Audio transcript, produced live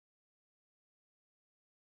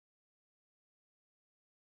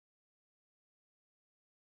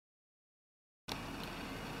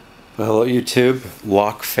Well, hello YouTube,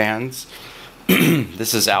 lock fans.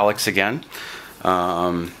 This is Alex again.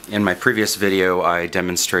 In my previous video I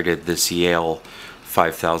demonstrated this Yale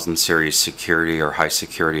 5000 series security or high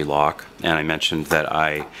security lock, and I mentioned that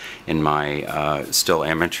I, in my still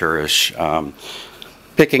amateurish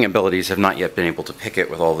picking abilities, have not yet been able to pick it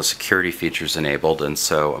with all the security features enabled, and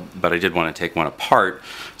so, but I did want to take one apart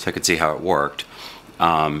so I could see how it worked.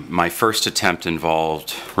 My first attempt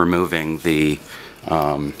involved removing the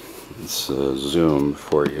let's zoom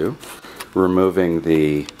for you. Removing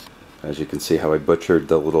the, as you can see how I butchered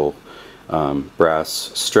the little brass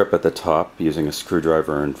strip at the top using a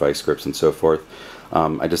screwdriver and vice grips and so forth.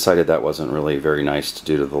 I decided that wasn't really very nice to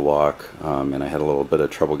do to the lock, and I had a little bit of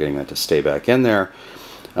trouble getting that to stay back in there.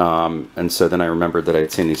 And so then I remembered that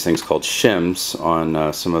I'd seen these things called shims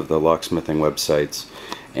on some of the locksmithing websites,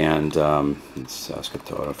 and let's ask it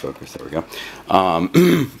to autofocus, there we go.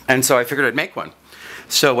 And so I figured I'd make one.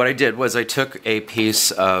 So what I did was I took a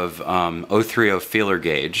piece of 030 feeler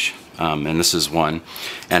gauge, and this is one,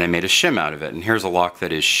 and I made a shim out of it. And here's a lock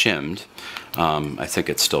that is shimmed. I think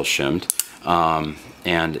it's still shimmed,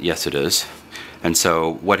 and yes it is. And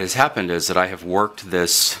so what has happened is that I have worked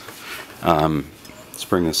this, let's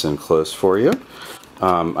bring this in close for you.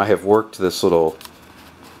 I have worked this little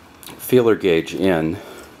feeler gauge in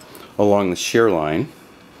along the shear line,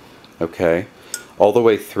 okay, all the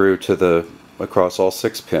way through to the across all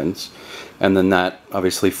 6 pins, and then that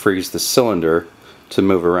obviously frees the cylinder to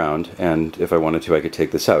move around, and if I wanted to I could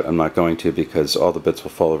take this out. I'm not going to because all the bits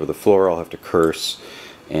will fall over the floor. I'll have to curse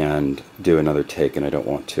and do another take, and I don't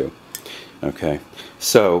want to. Okay,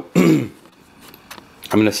 so I'm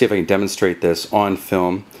going to see if I can demonstrate this on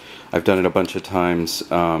film. I've done it a bunch of times,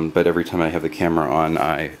 but every time I have the camera on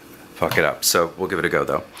I fuck it up. So we'll give it a go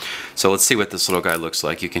though. So let's see what this little guy looks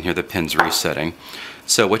like. You can hear the pins resetting.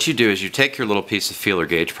 So what you do is you take your little piece of feeler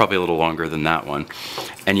gauge, probably a little longer than that one,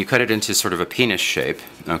 and you cut it into sort of a penis shape,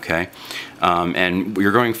 okay? And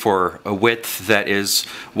you're going for a width that is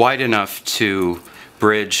wide enough to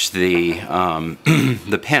bridge the,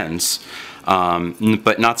 the pins,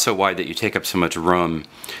 but not so wide that you take up so much room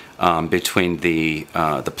between the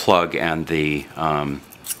plug and the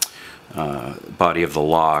body of the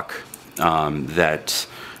lock that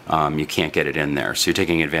you can't get it in there. So you're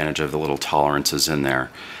taking advantage of the little tolerances in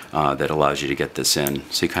there that allows you to get this in.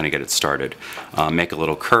 So you kind of get it started. Make a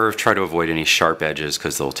little curve. Try to avoid any sharp edges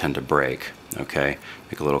because they'll tend to break. Okay,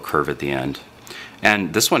 make a little curve at the end.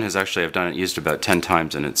 And this one has actually, I've done it, used about 10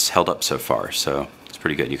 times, and it's held up so far. So it's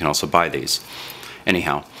pretty good. You can also buy these.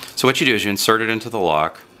 Anyhow, so what you do is you insert it into the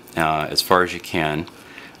lock as far as you can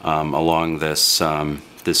along this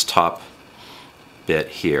this top bit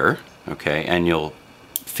here. Okay, and you'll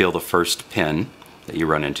feel the first pin that you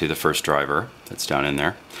run into, the first driver that's down in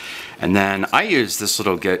there. And then I use this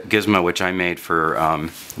little gizmo which I made for,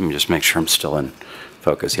 let me just make sure I'm still in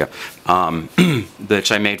focus, yeah,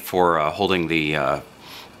 which I made for holding the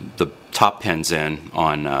top pins in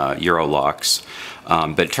on Euro locks.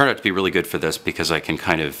 But it turned out to be really good for this because I can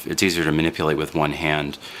kind of, it's easier to manipulate with one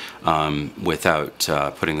hand without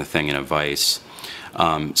putting the thing in a vise.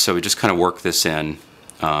 So we just kind of work this in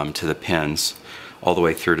to the pins all the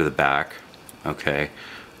way through to the back, okay,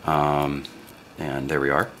 and there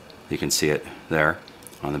we are. You can see it there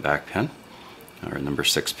on the back pin, or number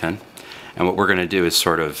 6 pin. And what we're going to do is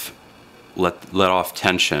sort of let off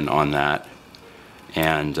tension on that,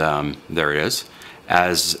 and there it is.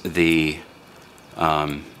 As the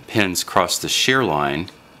pins cross the shear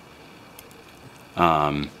line,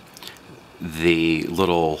 the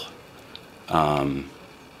little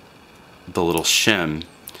shim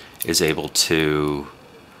is able to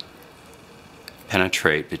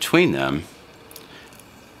penetrate between them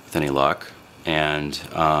with any luck, and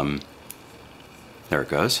there it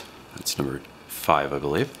goes. That's number 5, I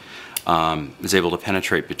believe. Is able to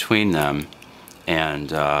penetrate between them and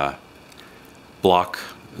block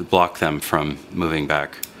them from moving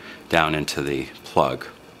back down into the plug.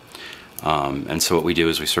 And so what we do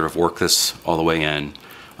is we sort of work this all the way in.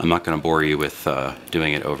 I'm not going to bore you with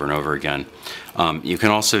doing it over and over again. You can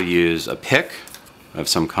also use a pick of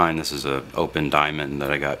some kind. This is an open diamond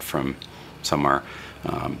that I got from somewhere.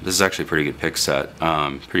 This is actually a pretty good pick set,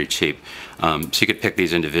 pretty cheap. So you could pick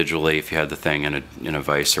these individually if you had the thing in a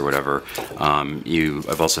vise or whatever.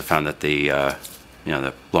 I've also found that the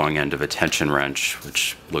the long end of a tension wrench,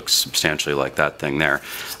 which looks substantially like that thing there,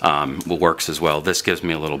 works as well. This gives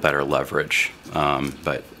me a little better leverage,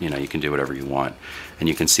 but you can do whatever you want. And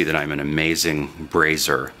you can see that I'm an amazing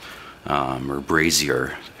brazier, or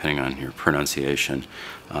brazier, depending on your pronunciation,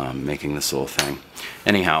 making this little thing.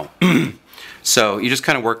 Anyhow, so you just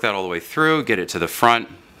kind of work that all the way through, get it to the front,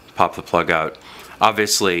 pop the plug out.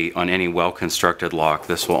 Obviously, on any well-constructed lock,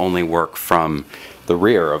 this will only work from the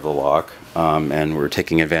rear of the lock, and we're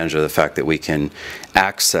taking advantage of the fact that we can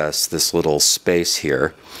access this little space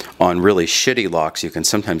here. On really shitty locks, you can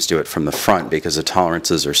sometimes do it from the front because the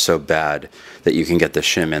tolerances are so bad that you can get the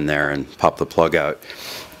shim in there and pop the plug out.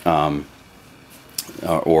 Or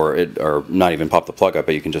not even pop the plug up,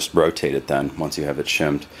 but you can just rotate it then once you have it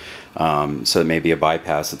shimmed. So it may be a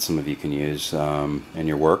bypass that some of you can use in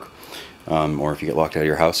your work, or if you get locked out of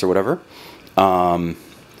your house or whatever.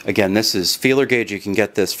 Again, this is feeler gauge. You can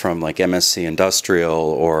get this from like MSC Industrial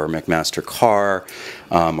or McMaster Car,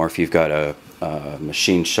 or if you've got a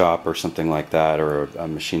machine shop or something like that, or a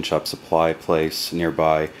machine shop supply place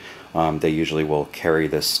nearby. They usually will carry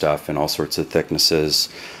this stuff in all sorts of thicknesses.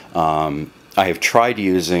 I have tried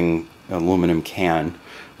using aluminum can,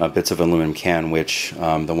 bits of aluminum can, which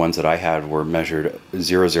the ones that I had were measured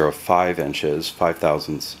 0.005 inches, 5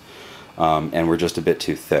 thousandths, and were just a bit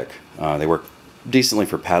too thick. They work decently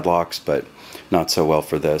for padlocks, but not so well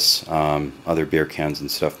for this. Other beer cans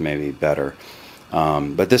and stuff may be better.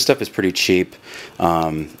 But this stuff is pretty cheap,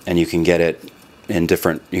 and you can get it in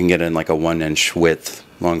different, you can get it in like a 1-inch width,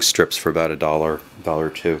 long strips for about $1 or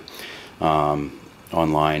 $2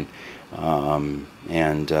 online.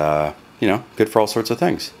 You know, good for all sorts of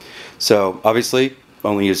things. So obviously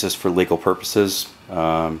only use this for legal purposes.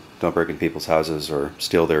 Don't break into people's houses or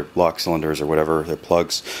steal their lock cylinders or whatever, their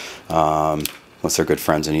plugs, unless they're good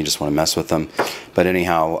friends and you just want to mess with them. But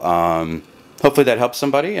anyhow, hopefully that helps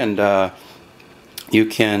somebody, and you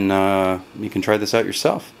can try this out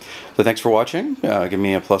yourself. So thanks for watching. Give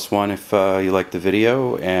me a +1 if you liked the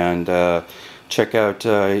video, and check out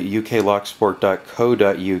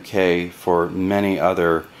uklocksport.co.uk for many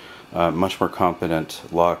other much more competent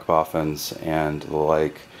lock boffins and the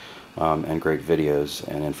like, and great videos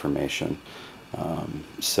and information.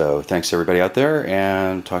 So thanks everybody out there,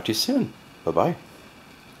 and talk to you soon. Bye-bye.